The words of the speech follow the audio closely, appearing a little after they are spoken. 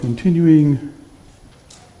continuing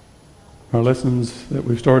our lessons that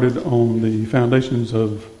we've started on the foundations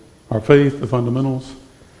of our faith, the fundamentals.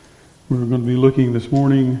 We're going to be looking this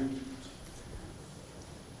morning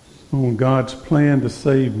on God's plan to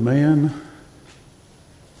save man.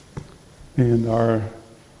 And our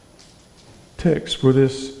text for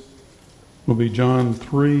this will be John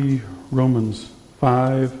 3, Romans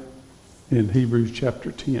 5, and Hebrews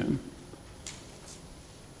chapter 10.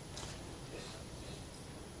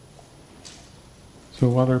 So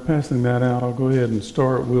while they're passing that out, I'll go ahead and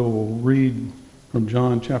start. We'll read from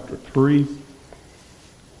John chapter 3.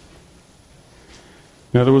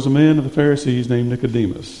 Now there was a man of the Pharisees named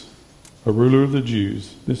Nicodemus, a ruler of the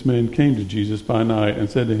Jews. This man came to Jesus by night and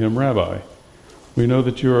said to him, Rabbi, we know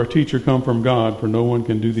that you are a teacher come from God, for no one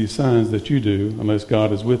can do these signs that you do unless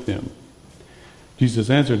God is with him. Jesus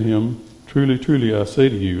answered him, Truly, truly, I say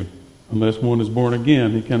to you, unless one is born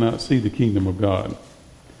again, he cannot see the kingdom of God.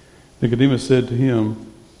 Nicodemus said to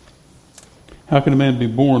him, How can a man be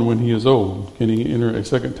born when he is old? Can he enter a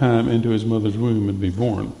second time into his mother's womb and be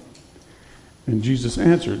born? And Jesus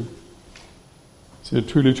answered, said,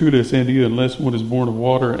 Truly, truly, I say unto you, unless one is born of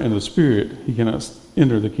water and the Spirit, he cannot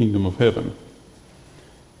enter the kingdom of heaven.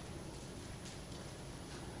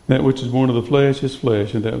 That which is born of the flesh is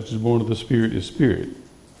flesh, and that which is born of the Spirit is spirit.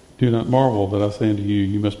 Do not marvel that I say unto you,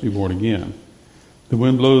 you must be born again. The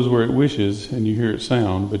wind blows where it wishes, and you hear its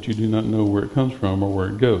sound, but you do not know where it comes from or where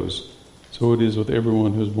it goes. So it is with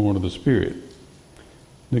everyone who is born of the Spirit.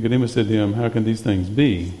 Nicodemus said to him, How can these things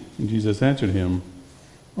be? And Jesus answered him,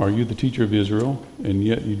 Are you the teacher of Israel, and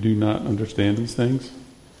yet you do not understand these things?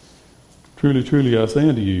 Truly, truly, I say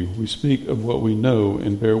unto you, we speak of what we know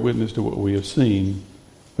and bear witness to what we have seen,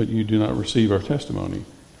 but you do not receive our testimony.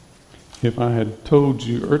 If I had told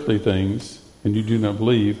you earthly things, and you do not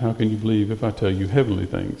believe, how can you believe if I tell you heavenly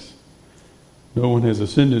things? No one has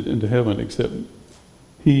ascended into heaven except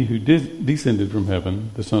he who descended from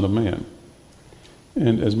heaven, the Son of Man.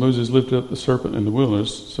 And as Moses lifted up the serpent in the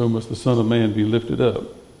wilderness, so must the Son of Man be lifted up,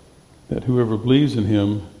 that whoever believes in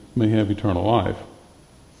him may have eternal life.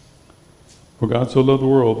 For God so loved the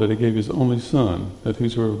world that he gave his only Son, that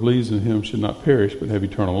whosoever believes in him should not perish but have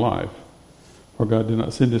eternal life. For God did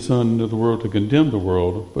not send his Son into the world to condemn the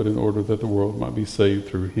world, but in order that the world might be saved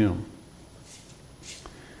through him.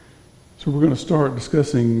 So we're going to start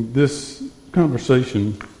discussing this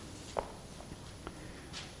conversation.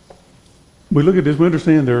 We look at this, we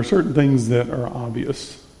understand there are certain things that are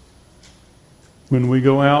obvious. When we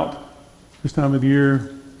go out this time of the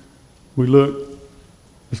year, we look,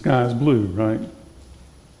 the sky is blue, right?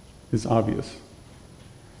 It's obvious.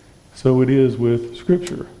 So it is with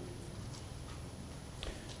Scripture.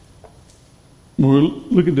 When we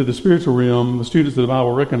look into the spiritual realm, the students of the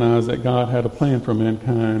Bible recognize that God had a plan for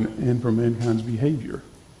mankind and for mankind's behavior.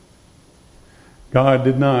 God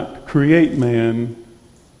did not create man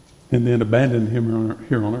and then abandon him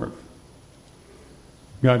here on earth.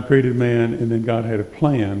 God created man, and then God had a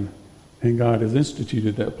plan, and God has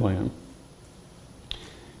instituted that plan.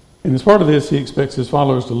 And as part of this, he expects his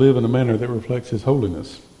followers to live in a manner that reflects his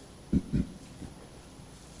holiness.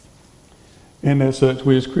 And as such,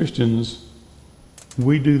 we as Christians,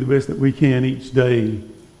 we do the best that we can each day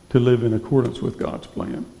to live in accordance with God's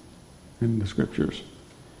plan in the Scriptures.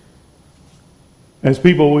 As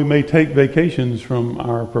people, we may take vacations from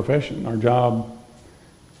our profession, our job.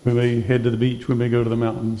 We may head to the beach. We may go to the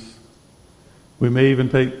mountains. We may even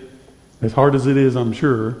take, as hard as it is, I'm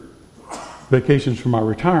sure, vacations from our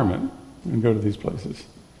retirement and go to these places.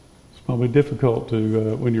 It's probably difficult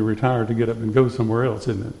to, when you're retired, to get up and go somewhere else,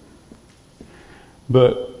 isn't it?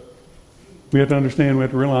 But we have to understand, we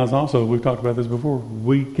have to realize also, we've talked about this before,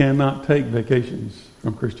 we cannot take vacations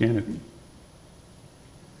from Christianity.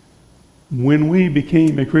 When we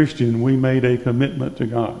became a Christian, we made a commitment to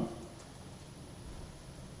God.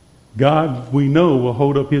 God, we know, will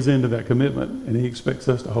hold up his end of that commitment, and he expects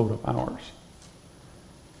us to hold up ours.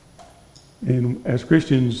 And as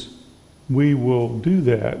Christians, we will do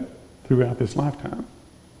that throughout this lifetime.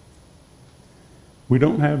 We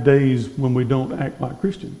don't have days when we don't act like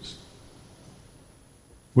Christians.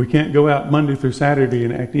 We can't go out Monday through Saturday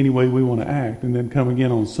and act any way we want to act, and then come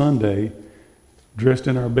again on Sunday dressed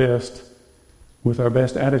in our best, with our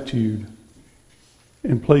best attitude,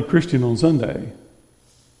 and play Christian on Sunday,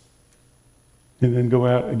 and then go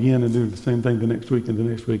out again and do the same thing the next week and the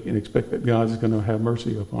next week and expect that God is going to have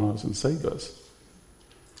mercy upon us and save us.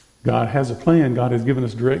 God has a plan. God has given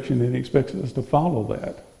us direction, and he expects us to follow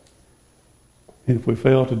that. And if we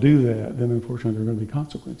fail to do that, then unfortunately there are going to be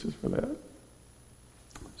consequences for that.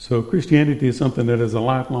 So Christianity is something that is a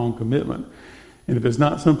lifelong commitment. And if it's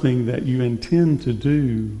not something that you intend to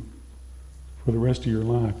do for the rest of your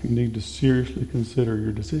life, you need to seriously consider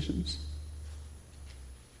your decisions.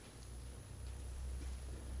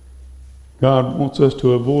 God wants us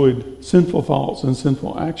to avoid sinful thoughts and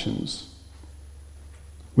sinful actions.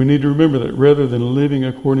 We need to remember that rather than living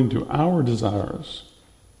according to our desires,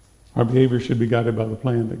 our behavior should be guided by the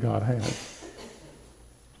plan that God has.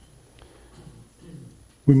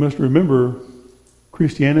 We must remember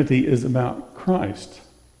Christianity is about Christ.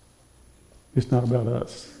 It's not about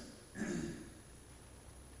us.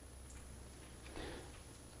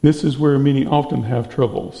 This is where many often have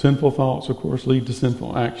trouble. Sinful thoughts, of course, lead to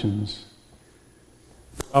sinful actions.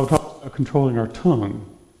 I will talk about controlling our tongue.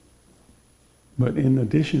 But in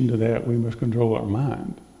addition to that, we must control our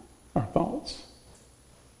mind, our thoughts.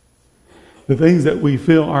 The things that we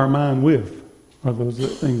fill our mind with are those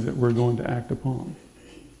things that we're going to act upon.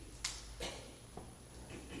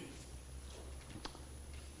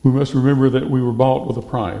 We must remember that we were bought with a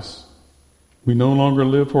price. We no longer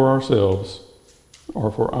live for ourselves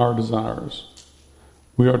or for our desires.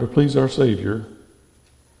 We are to please our Savior.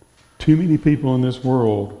 Too many people in this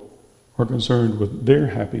world are concerned with their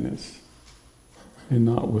happiness and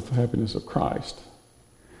not with the happiness of Christ.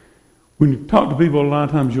 When you talk to people, a lot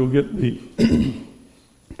of times you'll get the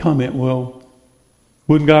comment, well,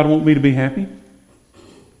 wouldn't God want me to be happy?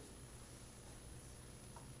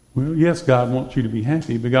 Well, yes, God wants you to be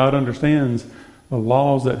happy, but God understands the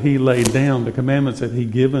laws that He laid down, the commandments that He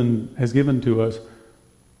has given to us,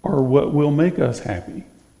 are what will make us happy.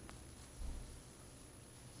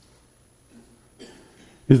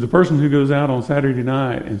 Is the person who goes out on Saturday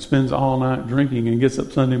night and spends all night drinking and gets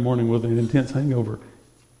up Sunday morning with an intense hangover,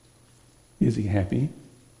 is he happy?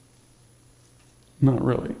 Not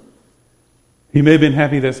really. He may have been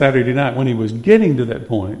happy that Saturday night when he was getting to that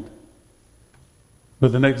point,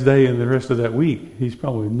 but the next day and the rest of that week, he's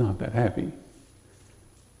probably not that happy.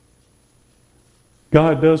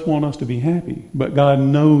 God does want us to be happy, but God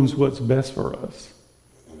knows what's best for us.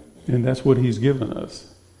 And that's what He's given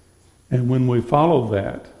us. And when we follow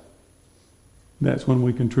that, that's when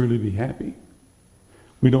we can truly be happy.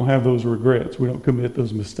 We don't have those regrets. We don't commit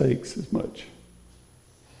those mistakes as much.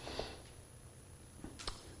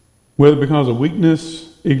 Whether because of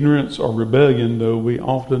weakness, ignorance, or rebellion, though, we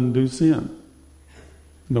often do sin.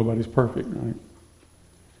 Nobody's perfect, right?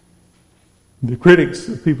 The critics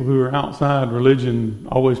of people who are outside religion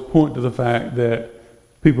always point to the fact that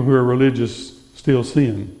people who are religious still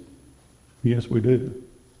sin. Yes, we do.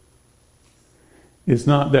 It's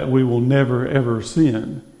not that we will never, ever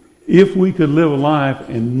sin. If we could live a life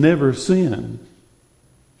and never sin,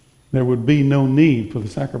 there would be no need for the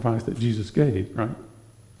sacrifice that Jesus gave, right?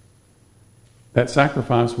 That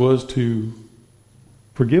sacrifice was to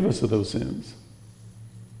forgive us of those sins.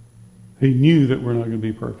 He knew that we're not going to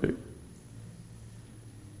be perfect.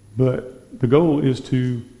 But the goal is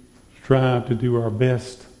to strive to do our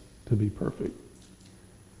best to be perfect.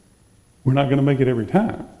 We're not going to make it every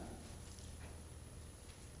time,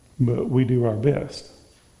 but we do our best.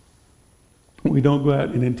 We don't go out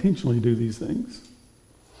and intentionally do these things.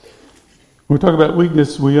 When we talk about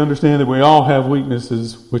weakness, we understand that we all have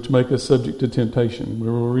weaknesses which make us subject to temptation. We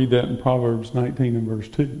will read that in Proverbs 19 and verse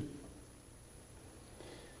 2.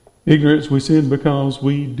 Ignorance, we sin because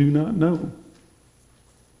we do not know.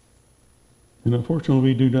 And unfortunately,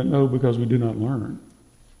 we do not know because we do not learn.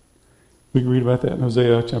 We can read about that in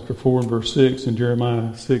Hosea chapter 4 and verse 6 and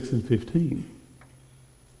Jeremiah 6 and 15.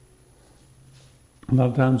 A lot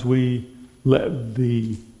of times we let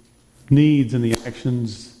the needs and the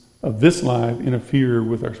actions of this life interfere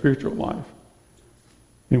with our spiritual life.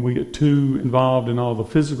 And we get too involved in all the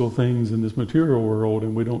physical things in this material world,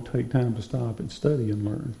 and we don't take time to stop and study and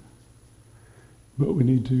learn. But we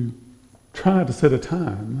need to try to set a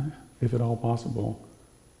time, if at all possible,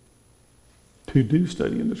 to do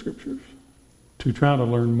study in the Scriptures, to try to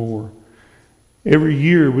learn more. Every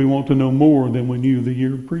year we want to know more than we knew the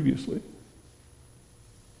year previously.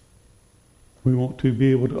 We want to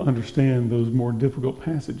be able to understand those more difficult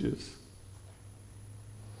passages.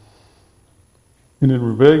 And in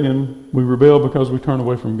rebellion, we rebel because we turn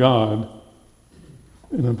away from God.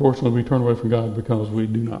 And unfortunately, we turn away from God because we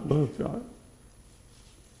do not love God.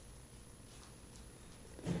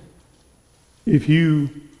 If you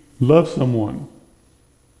love someone,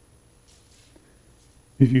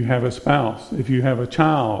 if you have a spouse, if you have a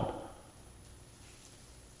child,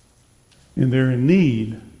 and they're in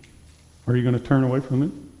need, are you going to turn away from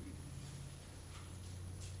them?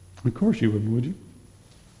 Of course you wouldn't, would you?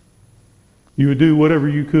 You would do whatever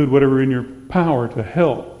you could, whatever in your power to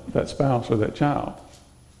help that spouse or that child.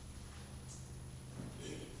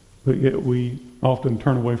 But yet we often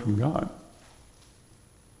turn away from God,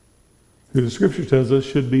 who the Scripture tells us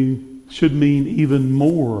should mean even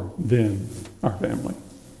more than our family.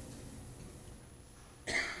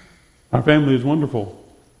 Our family is wonderful,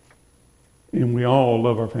 and we all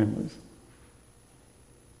love our families.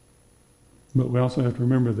 But we also have to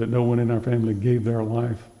remember that no one in our family gave their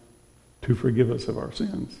life to forgive us of our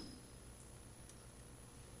sins.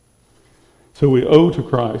 So we owe to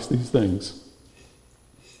Christ these things.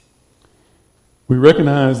 We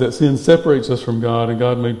recognize that sin separates us from God, and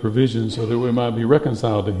God made provision so that we might be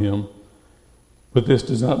reconciled to Him. But this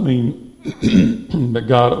does not mean that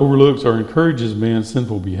God overlooks or encourages man's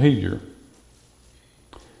sinful behavior.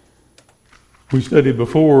 We studied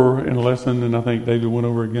before in a lesson, and I think David went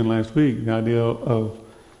over again last week, the idea of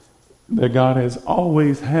that God has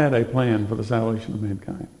always had a plan for the salvation of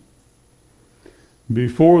mankind.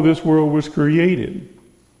 Before this world was created,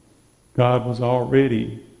 God was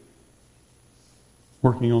already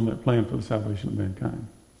working on that plan for the salvation of mankind.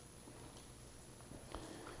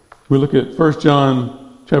 We look at 1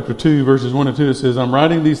 John chapter 2, verses 1 and 2. It says, I'm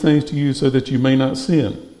writing these things to you so that you may not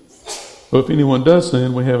sin. But if anyone does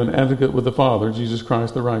sin, we have an advocate with the Father, Jesus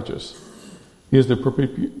Christ the righteous. He is the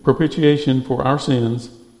propitiation for our sins,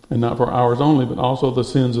 and not for ours only, but also the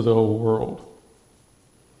sins of the whole world.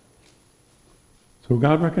 So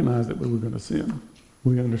God recognized that we were going to sin.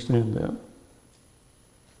 We understand that.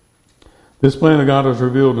 This plan of God is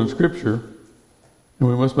revealed in Scripture, and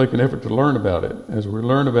we must make an effort to learn about it. As we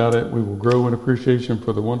learn about it, we will grow in appreciation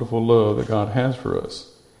for the wonderful love that God has for us.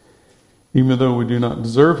 Even though we do not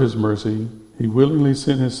deserve His mercy, He willingly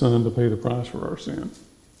sent His Son to pay the price for our sin.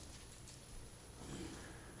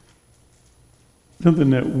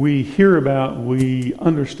 Something that we hear about, we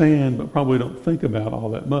understand, but probably don't think about all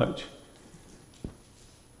that much.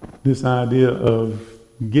 This idea of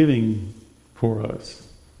giving for us.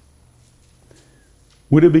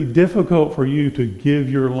 Would it be difficult for you to give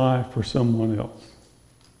your life for someone else?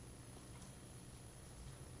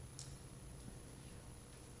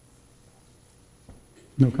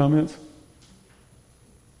 No comments?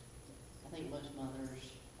 I think most mothers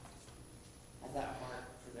have that heart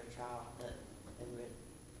for their child, that they would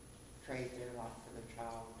trade their life for their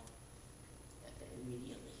child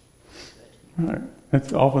immediately. Right.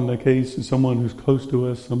 That's often the case in someone who's close to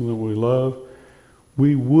us, someone that we love.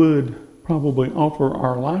 We would probably offer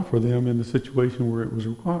our life for them in the situation where it was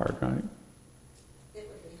required, right? It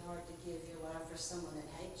would be hard to give your life for someone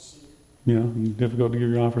that hates you. Yeah, difficult to give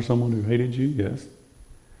your life for someone who hated you, yes.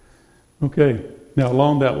 Okay, now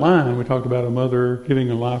along that line, we talked about a mother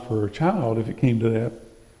giving a life for her child if it came to that.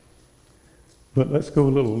 But let's go a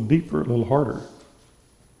little deeper, a little harder.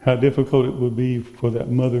 How difficult it would be for that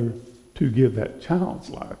mother to give that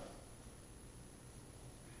child's life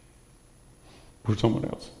for someone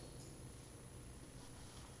else.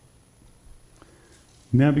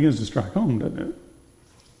 Now it begins to strike home, doesn't it?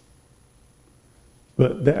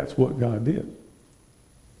 But that's what God did.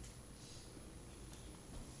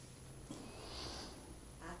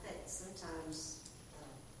 I think sometimes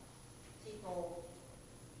people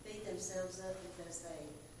beat themselves up because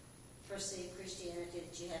they perceive Christianity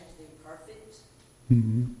that you have to be perfect.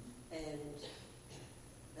 Mm-hmm. And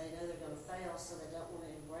they know they're going to fail, so they don't want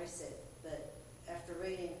to embrace it. But after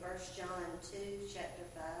reading 1 John 2, chapter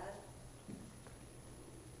 5,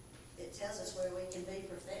 it tells us where we can be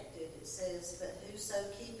perfected. It says, but whoso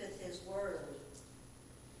keepeth his word,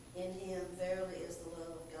 in him verily is the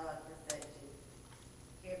love of God perfected.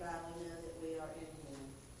 Hereby we know that we are in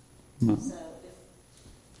him. Mm-hmm. So if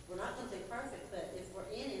we're not going to be perfect, but if we're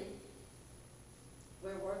in him,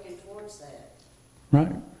 we're working towards that. Right.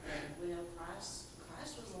 And we know Christ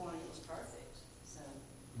was the one that was perfect. So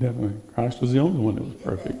Definitely. Christ was the only one that was He did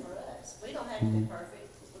perfect. that for us. We don't have to be perfect.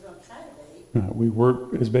 We're going to try to be. Right. We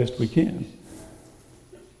work as best we can.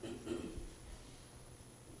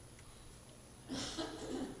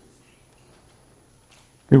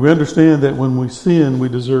 Okay, we understand that when we sin, we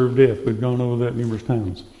deserve death. We've gone over that numerous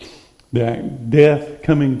times. That death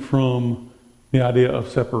coming from the idea of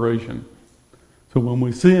separation. So when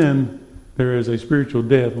we sin, there is a spiritual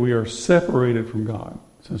death. We are separated from God.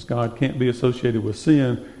 Since God can't be associated with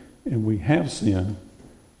sin, and we have sin,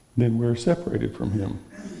 then we're separated from Him.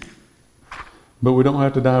 But we don't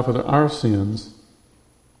have to die for our sins.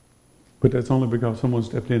 But that's only because someone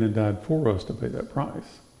stepped in and died for us to pay that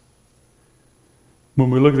price. When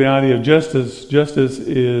we look at the idea of justice, justice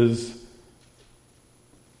is,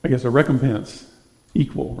 I guess, a recompense,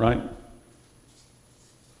 equal, right?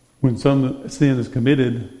 When some sin is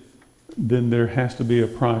committed, then there has to be a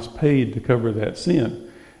price paid to cover that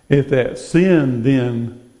sin. If that sin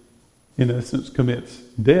then in essence, commits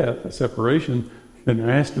death, a separation, then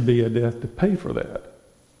there has to be a death to pay for that.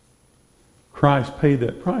 Christ paid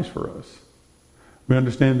that price for us. We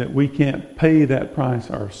understand that we can't pay that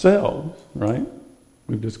price ourselves, right?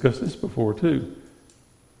 We've discussed this before too.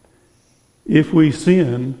 If we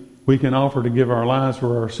sin, we can offer to give our lives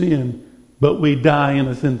for our sin, but we die in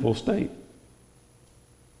a sinful state.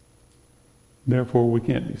 Therefore, we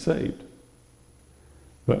can't be saved.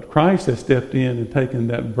 But Christ has stepped in and taken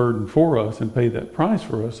that burden for us and paid that price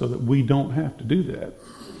for us so that we don't have to do that.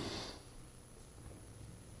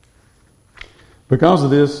 Because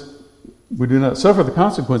of this, we do not suffer the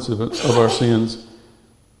consequences of our sins,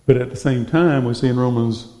 but at the same time, we see in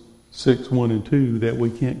Romans 6:1 and 2 that we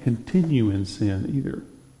can't continue in sin either.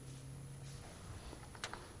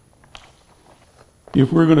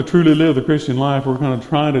 If we're going to truly live the Christian life, we're going to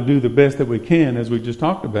try to do the best that we can, as we just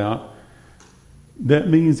talked about. That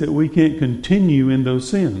means that we can't continue in those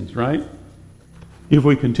sins, right? If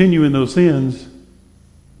we continue in those sins,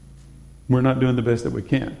 we're not doing the best that we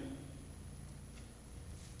can.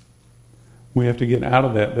 We have to get out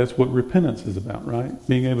of that. That's what repentance is about, right?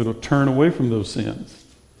 Being able to turn away from those sins.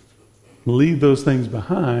 Leave those things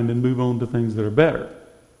behind and move on to things that are better.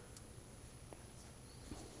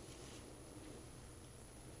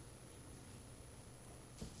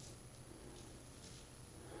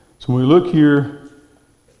 So when we look here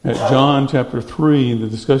at John chapter 3, in the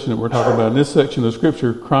discussion that we're talking about, in this section of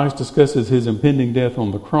Scripture, Christ discusses his impending death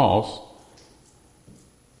on the cross.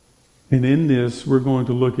 And in this, we're going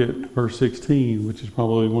to look at verse 16, which is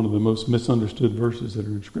probably one of the most misunderstood verses that are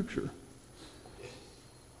in Scripture.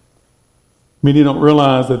 Many don't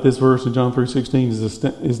realize that this verse in John 3:16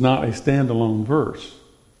 is not a standalone verse.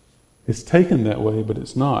 It's taken that way, but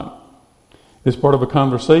it's not. It's part of a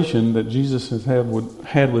conversation that Jesus has had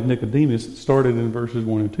with Nicodemus. It started in verses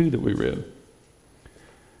 1 and 2 that we read.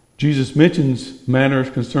 Jesus mentions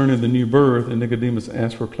matters concerning the new birth, and Nicodemus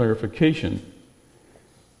asks for clarification.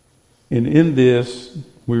 And in this,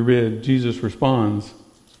 we read, Jesus responds,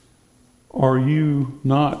 "Are you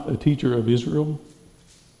not a teacher of Israel?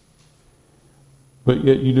 But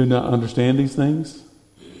yet you do not understand these things?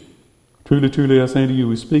 Truly, truly, I say to you,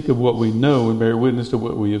 we speak of what we know and bear witness to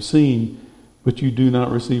what we have seen, but you do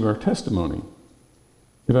not receive our testimony.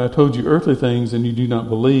 If I told you earthly things and you do not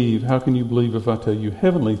believe, how can you believe if I tell you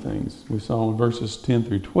heavenly things?" We saw in verses 10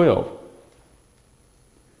 through 12.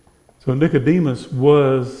 So Nicodemus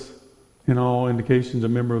was, in all indications, a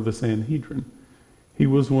member of the Sanhedrin. He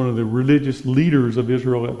was one of the religious leaders of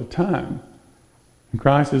Israel at the time. And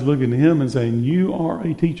Christ is looking at him and saying, you are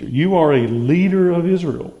a teacher. You are a leader of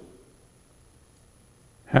Israel.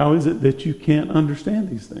 How is it that you can't understand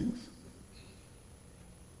these things?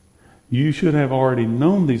 You should have already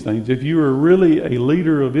known these things. If you are really a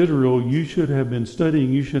leader of Israel, you should have been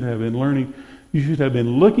studying, you should have been learning, you should have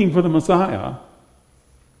been looking for the Messiah.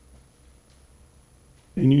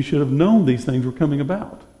 And you should have known these things were coming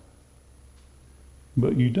about.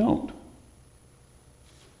 But you don't.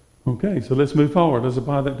 Okay, so let's move forward. Let's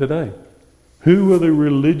apply that today. Who are the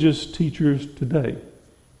religious teachers today?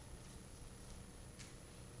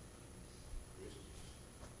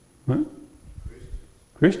 Huh?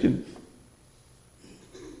 Christians.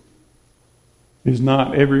 Is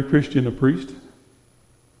not every Christian a priest?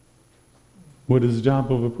 What is the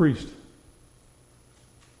job of a priest?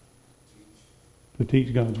 To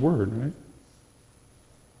teach God's word, right?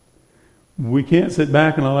 We can't sit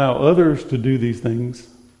back and allow others to do these things,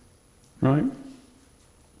 right?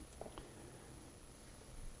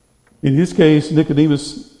 In his case,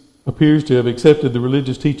 Nicodemus appears to have accepted the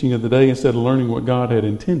religious teaching of the day instead of learning what God had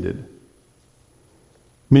intended.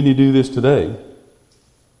 Many do this today.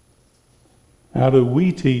 How do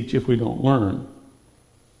we teach if we don't learn?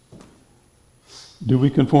 Do we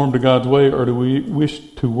conform to God's way, or do we wish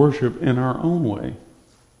to worship in our own way?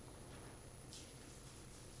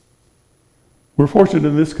 We're fortunate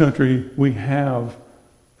in this country we have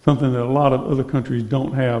something that a lot of other countries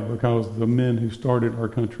don't have, because the men who started our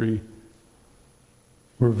country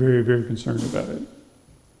were very, very concerned about it.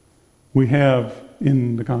 We have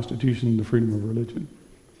in the Constitution the freedom of religion.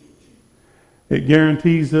 It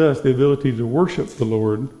guarantees us the ability to worship the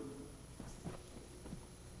Lord,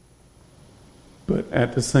 but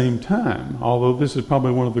at the same time, although this is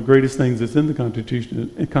probably one of the greatest things that's in the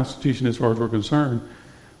Constitution as far as we're concerned,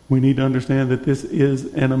 we need to understand that this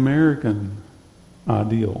is an American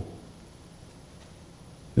ideal.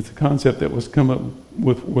 It's a concept that was come up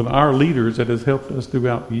with our leaders that has helped us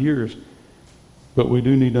throughout the years, but we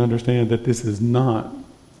do need to understand that this is not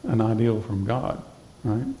an ideal from God,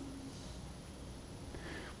 right?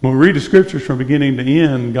 When we read the scriptures from beginning to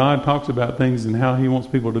end, God talks about things and how he wants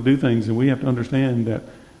people to do things, and we have to understand that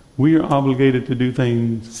we are obligated to do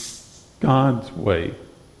things God's way,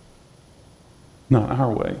 not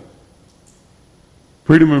our way.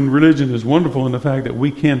 Freedom in religion is wonderful in the fact that we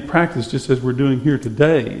can practice just as we're doing here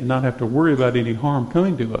today and not have to worry about any harm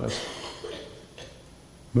coming to us.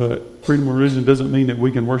 But freedom of religion doesn't mean that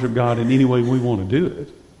we can worship God in any way we want to do it.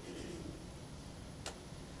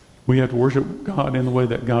 We have to worship God in the way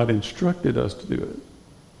that God instructed us to do it.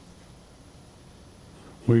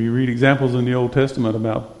 Where you read examples in the Old Testament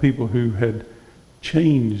about people who had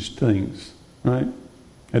changed things, right?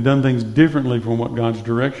 Had done things differently from what God's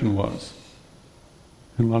direction was.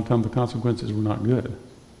 And a lot of times the consequences were not good.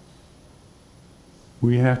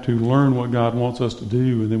 We have to learn what God wants us to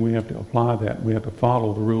do, and then we have to apply that. We have to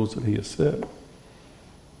follow the rules that he has set.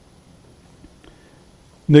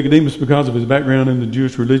 Nicodemus, because of his background in the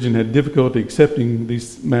Jewish religion, had difficulty accepting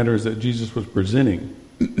these matters that Jesus was presenting.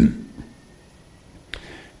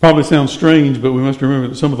 Probably sounds strange, but we must remember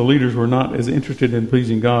that some of the leaders were not as interested in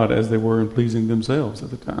pleasing God as they were in pleasing themselves at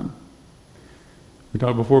the time. We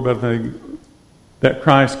talked before about that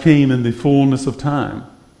Christ came in the fullness of time.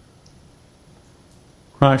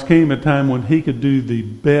 Christ came at a time when he could do the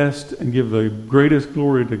best and give the greatest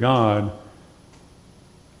glory to God.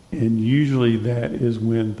 And usually that is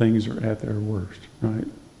when things are at their worst, right?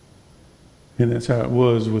 And that's how it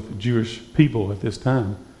was with the Jewish people at this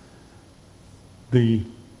time. The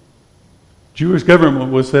Jewish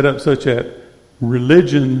government was set up such that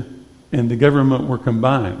religion and the government were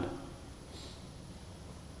combined.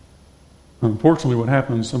 Unfortunately, what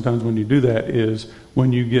happens sometimes when you do that is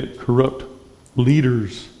when you get corrupt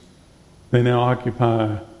leaders, they now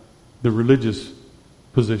occupy the religious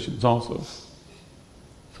positions also.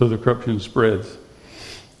 So the corruption spreads.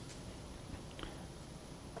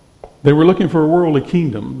 They were looking for a worldly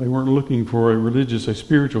kingdom. They weren't looking for a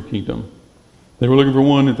spiritual kingdom. They were looking for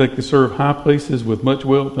one that they could serve high places with much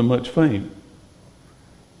wealth and much fame.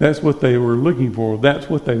 That's what they were looking for. That's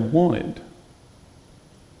what they wanted.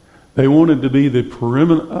 They wanted to be the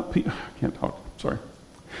perimeter. I can't talk. Sorry.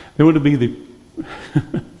 They wanted to be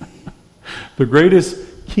the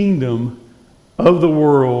greatest kingdom of the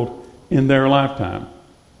world in their lifetime.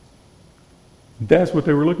 That's what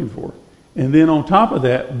they were looking for. And then on top of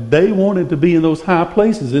that, they wanted to be in those high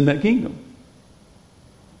places in that kingdom.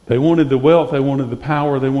 They wanted the wealth, they wanted the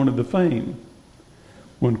power, they wanted the fame.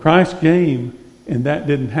 When Christ came and that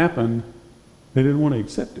didn't happen, they didn't want to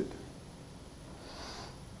accept it.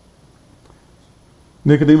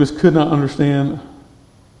 Nicodemus could not understand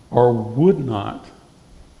or would not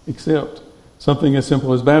accept something as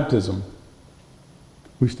simple as baptism.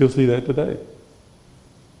 We still see that today.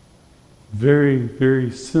 Very, very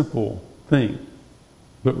simple thing,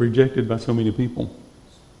 but rejected by so many people.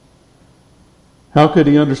 How could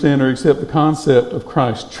he understand or accept the concept of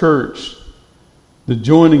Christ's church, the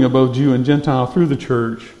joining of both Jew and Gentile through the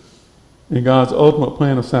church, and God's ultimate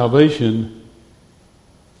plan of salvation,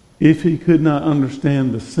 if he could not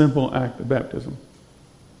understand the simple act of baptism?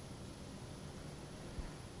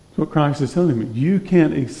 That's what Christ is telling me. You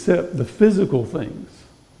can't accept the physical things.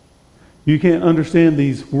 You can't understand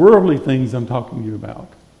these worldly things I'm talking to you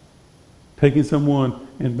about. Taking someone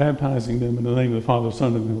and baptizing them in the name of the Father,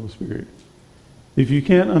 Son, and the Holy Spirit. If you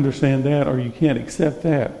can't understand that or you can't accept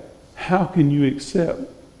that, how can you accept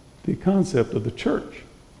the concept of the church?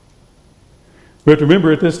 We have to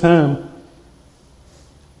remember at this time,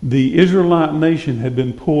 the Israelite nation had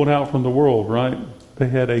been pulled out from the world, right? They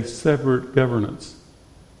had a separate governance.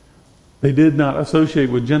 They did not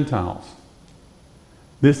associate with Gentiles.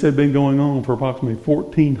 This had been going on for approximately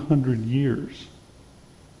 1,400 years.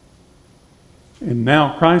 And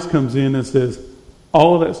now Christ comes in and says,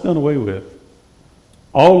 all of that's done away with.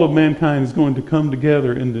 All of mankind is going to come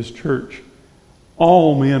together in this church.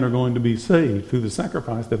 All men are going to be saved through the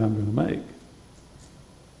sacrifice that I'm going to make.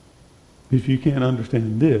 If you can't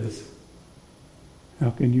understand this,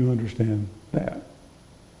 how can you understand that?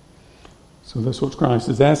 So that's what Christ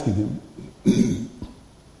is asking him.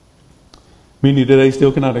 Many today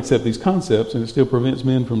still cannot accept these concepts, and it still prevents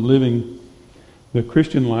men from living the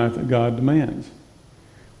Christian life that God demands.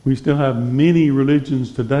 We still have many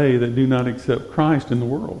religions today that do not accept Christ in the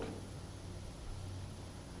world.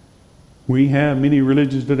 We have many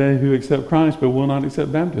religions today who accept Christ but will not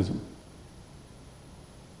accept baptism.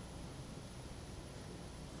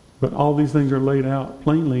 But all these things are laid out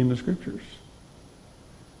plainly in the Scriptures.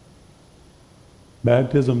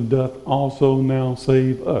 Baptism doth also now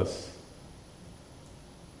save us.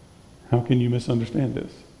 How can you misunderstand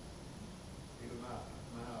this?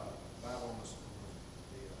 My Bible on the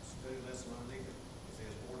study lesson on deacon, it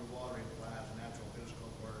says, born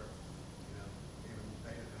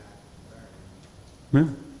Yeah.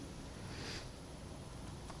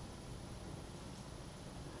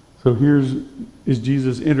 So is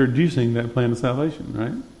Jesus introducing that plan of salvation,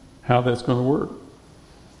 right? How that's going to work.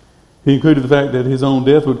 He included the fact that his own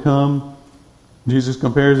death would come. Jesus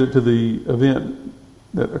compares it to the event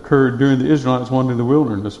that occurred during the Israelites wandering the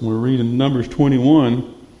wilderness. When we're reading Numbers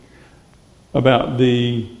 21 about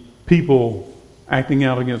the people acting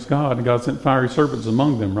out against God, and God sent fiery serpents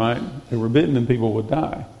among them, right? They were bitten and people would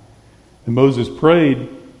die. And Moses prayed,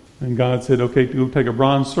 and God said, okay, go take a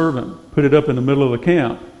bronze serpent, put it up in the middle of the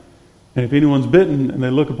camp, and if anyone's bitten and they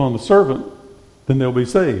look upon the serpent, then they'll be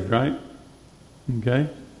saved, right? Okay?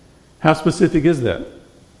 How specific is that?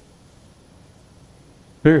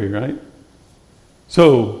 Very, right?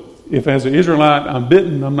 So, if as an Israelite I'm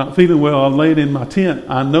bitten, I'm not feeling well, I'm laid in my tent,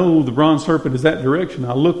 I know the bronze serpent is that direction,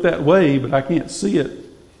 I look that way, but I can't see it.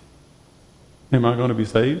 Am I going to be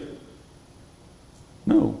saved?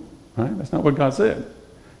 No, right? That's not what God said.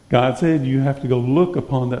 God said you have to go look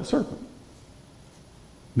upon that serpent.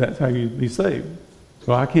 That's how you be saved.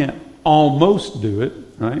 So I can't almost do it,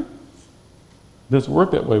 right? It doesn't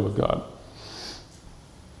work that way with God.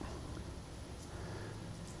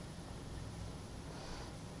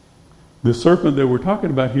 The serpent that we're talking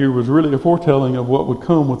about here was really a foretelling of what would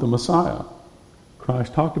come with the Messiah.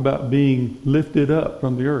 Christ talked about being lifted up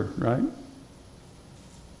from the earth, right?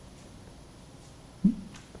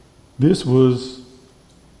 This was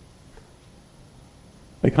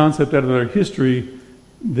a concept out of their history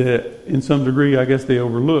that in some degree I guess they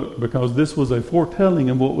overlooked, because this was a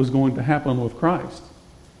foretelling of what was going to happen with Christ.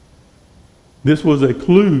 This was a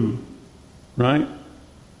clue, right,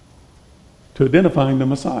 to identifying the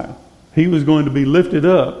Messiah. He was going to be lifted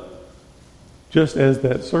up just as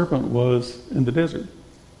that serpent was in the desert.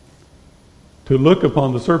 To look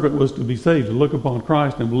upon the serpent was to be saved. To look upon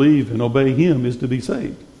Christ and believe and obey him is to be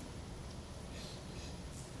saved.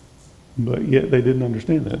 But yet they didn't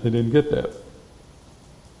understand that. They didn't get that.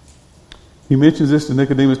 He mentions this to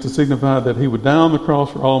Nicodemus to signify that he would die on the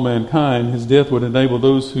cross for all mankind. His death would enable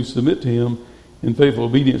those who submit to him in faithful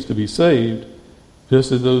obedience to be saved,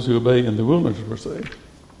 just as those who obey in the wilderness were saved.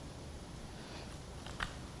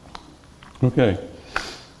 Okay.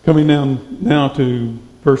 Coming down now to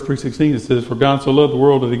verse 3:16, it says, "For God so loved the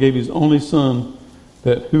world that he gave his only Son,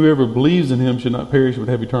 that whoever believes in him should not perish but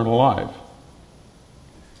have eternal life."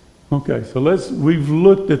 Okay, so we've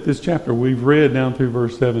looked at this chapter. We've read down through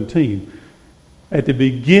verse 17. At the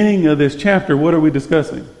beginning of this chapter, what are we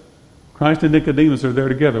discussing? Christ and Nicodemus are there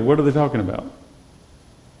together. What are they talking about?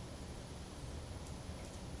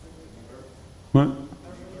 What?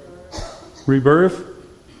 Rebirth?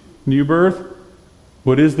 New birth?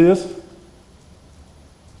 What is this?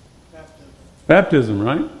 Baptism,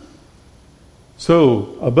 right?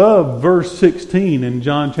 So, above verse 16 in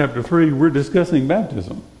John chapter 3, we're discussing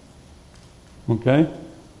baptism. Okay?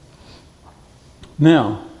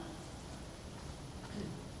 Now,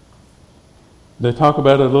 they talk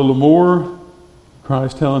about it a little more.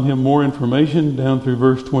 Christ telling him more information down through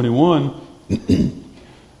verse 21.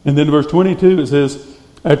 And then verse 22 it says,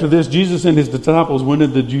 "After this, Jesus and his disciples went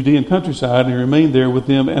into the Judean countryside and remained there with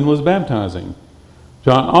them and was baptizing.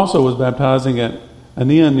 John also was baptizing at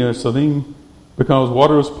Aenon near Salim, because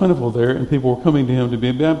water was plentiful there and people were coming to him to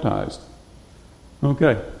be baptized."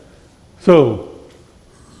 Okay. So,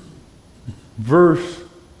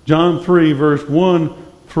 John 3, verse 1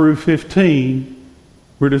 through 15,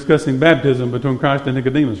 we're discussing baptism between Christ and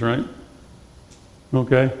Nicodemus, right?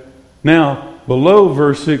 Okay. Now, below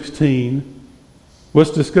verse 16,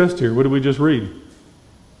 what's discussed here? What did we just read?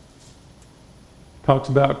 Talks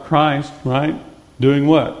about Christ, right? Doing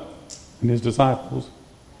what? And his disciples?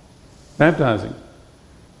 Baptizing.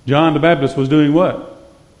 John the Baptist was doing what?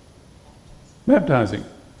 Baptizing.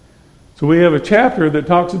 So we have a chapter that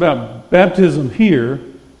talks about baptism here,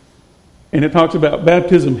 and it talks about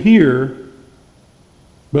baptism here,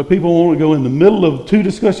 but people want to go in the middle of two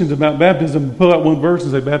discussions about baptism and pull out one verse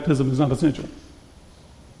and say baptism is not essential.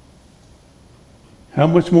 How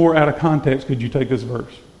much more out of context could you take this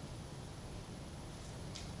verse?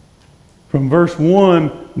 From verse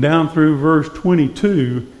 1 down through verse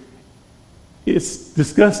 22, it's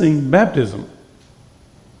discussing baptism.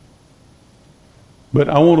 But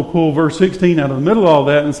I want to pull verse 16 out of the middle of all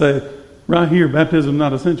that and say, right here, baptism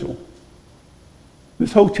not essential.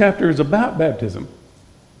 This whole chapter is about baptism.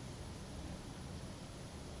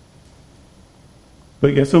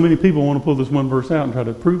 But yet so many people want to pull this one verse out and try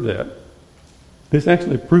to prove that. This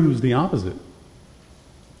actually proves the opposite.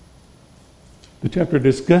 The chapter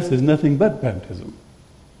discusses nothing but baptism.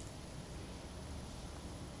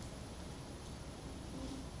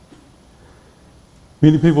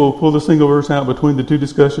 Many people pull the single verse out between the two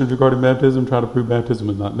discussions regarding baptism, try to prove baptism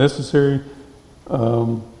is not necessary.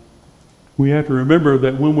 We have to remember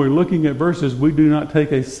that when we're looking at verses, we do not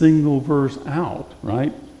take a single verse out,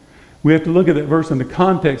 right? We have to look at that verse in the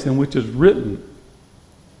context in which it's written.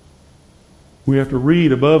 We have to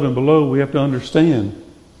read above and below. We have to understand.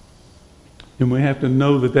 And we have to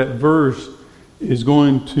know that that verse is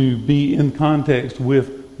going to be in context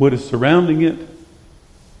with what is surrounding it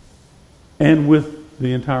and with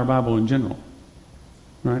the entire Bible in general.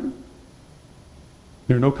 Right?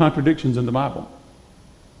 There are no contradictions in the Bible.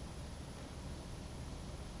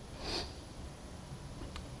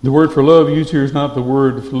 The word for love used here is not the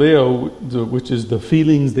word phileo, which is the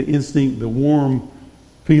feelings, the instinct, the warm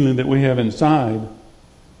feeling that we have inside,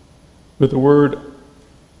 but the word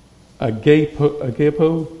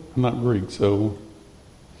agapo. I'm not Greek, so.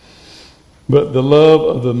 But the love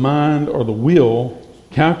of the mind or the will,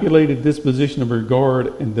 calculated disposition of regard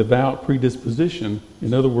and devout predisposition.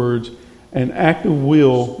 In other words, an act of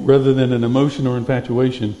will rather than an emotion or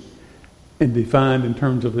infatuation, and defined in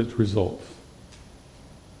terms of its results.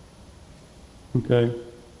 Okay?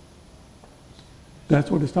 That's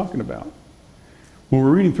what it's talking about. When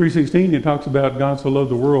we're reading 3:16, it talks about God so loved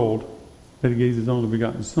the world that he gave his only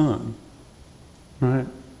begotten Son. Right?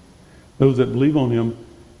 Those that believe on him.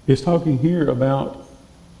 It's talking here about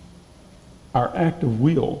our act of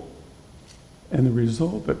will and the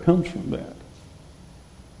result that comes from that.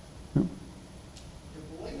 To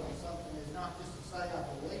believe on something is not just to say I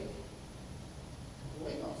believe it. To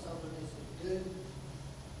believe on something is to do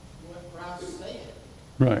what Christ said.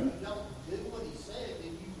 Right. If you don't do what he said,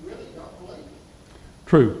 then you really don't believe it.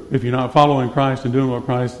 True. If you're not following Christ and doing what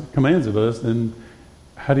Christ commands of us, then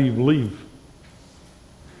how do you believe?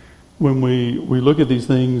 When we look at these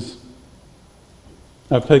things,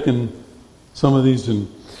 I've taken some of these and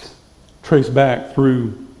traced back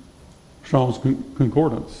through Strong's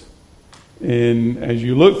Concordance. And as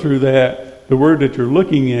you look through that, the word that you're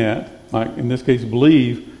looking at, like in this case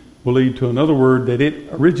believe, will lead to another word that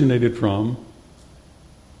it originated from,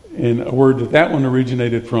 and a word that one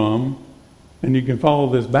originated from, and you can follow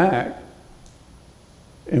this back.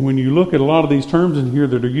 And when you look at a lot of these terms in here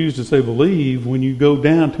that are used to say believe, when you go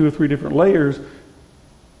down 2 or 3 different layers,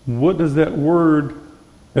 what does that word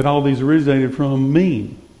that all these originated from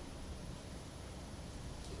mean?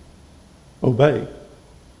 Obey.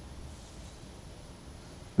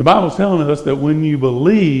 The Bible's telling us that when you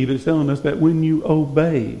believe, it's telling us that when you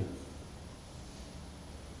obey.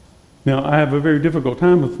 Now, I have a very difficult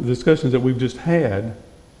time with the discussions that we've just had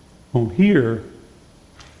on here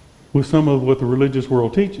with some of what the religious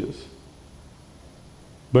world teaches.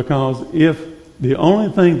 Because if the only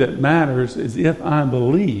thing that matters is if I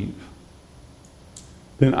believe,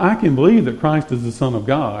 then I can believe that Christ is the Son of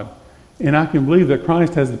God, and I can believe that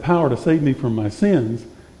Christ has the power to save me from my sins.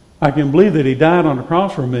 I can believe that he died on the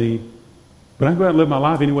cross for me, but I can go out and live my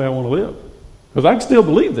life any way I want to live. Because I can still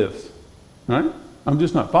believe this, right? I'm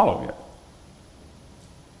just not following it.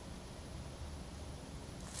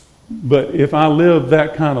 But if I live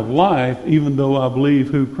that kind of life, even though I believe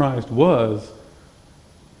who Christ was,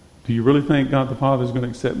 do you really think God the Father is going to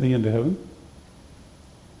accept me into heaven?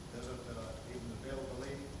 Doesn't even the devil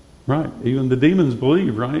believe? Right. Even the demons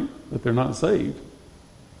believe, right? But they're not saved.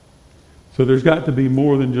 So there's got to be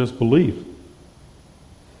more than just belief.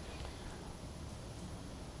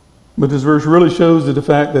 But this verse really shows the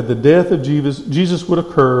fact that the death of Jesus would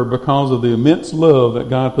occur because of the immense love that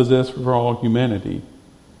God possessed for all humanity.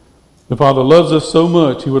 The Father loves us so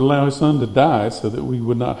much, he would allow his Son to die so that we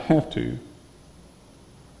would not have to.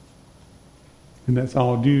 And that's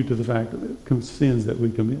all due to the fact of the sins that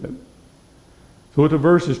we commit. So what the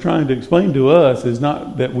verse is trying to explain to us is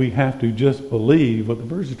not that we have to just believe. What the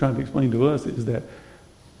verse is trying to explain to us is that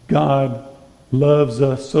God loves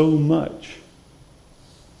us so much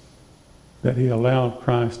that he allowed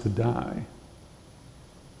Christ to die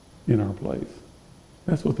in our place.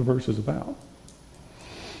 That's what the verse is about.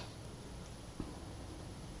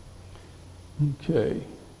 Okay.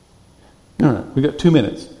 All right, we got 2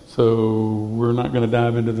 minutes, so we're not going to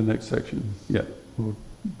dive into the next section yet. We'll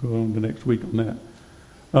go on to next week on that.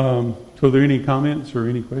 So are there any comments or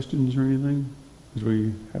any questions or anything? As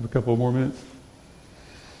we have a couple more minutes.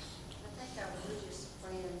 I think our religious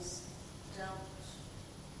friends don't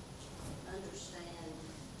understand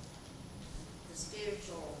the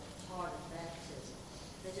spiritual part of baptism.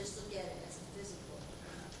 They just look at it as a physical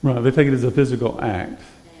Right, they take it as a physical act.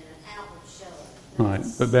 and an outward showing. Right,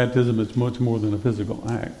 but baptism is much more than a physical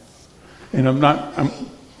act. And I'm not... How do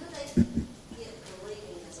they get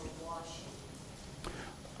believing as a washing?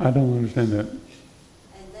 I don't understand that. And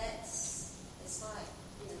it's like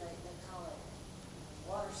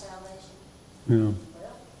Yeah. Well,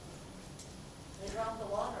 they brought the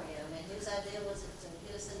water in. I mean, whose idea was it to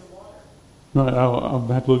get us in the water? Right, I'll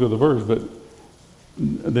have to look at the verse, but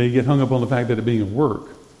they get hung up on the fact that it being a work.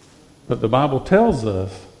 But the Bible tells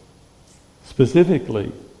us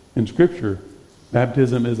specifically in Scripture,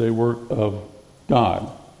 baptism is a work of God,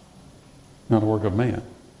 not a work of man.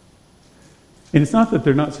 And it's not that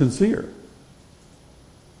they're not sincere.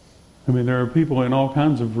 I mean, there are people in all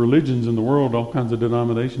kinds of religions in the world, all kinds of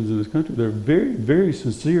denominations in this country. They're very, very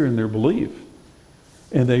sincere in their belief.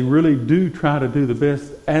 And they really do try to do the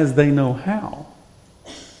best as they know how.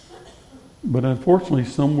 But unfortunately,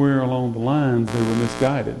 somewhere along the lines, they were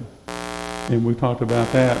misguided. And we talked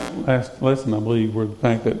about that last lesson, I believe, where the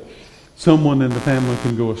fact that someone in the family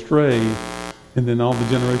can go astray, and then all the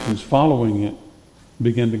generations following it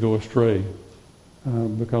begin to go astray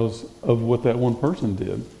because of what that one person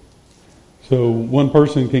did. So one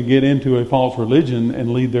person can get into a false religion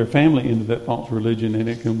and lead their family into that false religion, and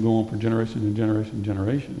it can go on for generation and generation and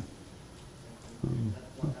generation. That's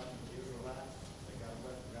what happened to the Israelites. They got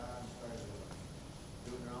away from God and started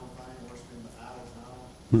doing their own thing, worshiping the idols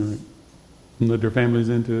and all. Right. And led their families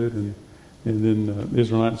into it, and then the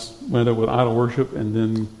Israelites went up with idol worship, and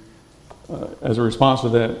then as a response to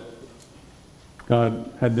that,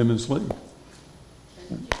 God had them enslaved.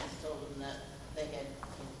 And Jesus told them that they had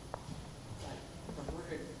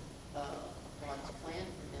perverted God's plan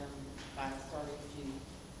for them by starting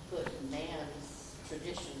to put man's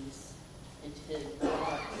traditions into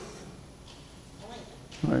God's plan.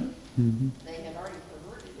 Right. Mm-hmm. They had already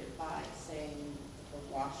perverted it by saying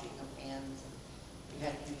the washing of hands. You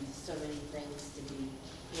had to do so many things to be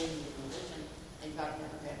in the religion, and God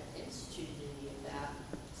never had instituted any of that.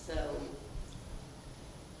 So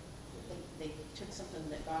they took something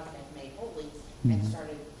that God had made holy and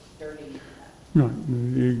started dirtying that. Right.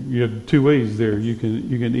 You have two ways there. You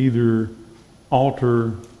can either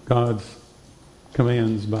alter God's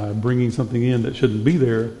commands by bringing something in that shouldn't be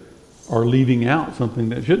there, or leaving out something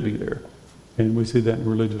that should be there. And we see that in the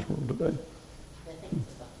religious world today. I think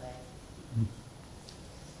it's about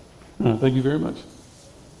that. Thank you very much.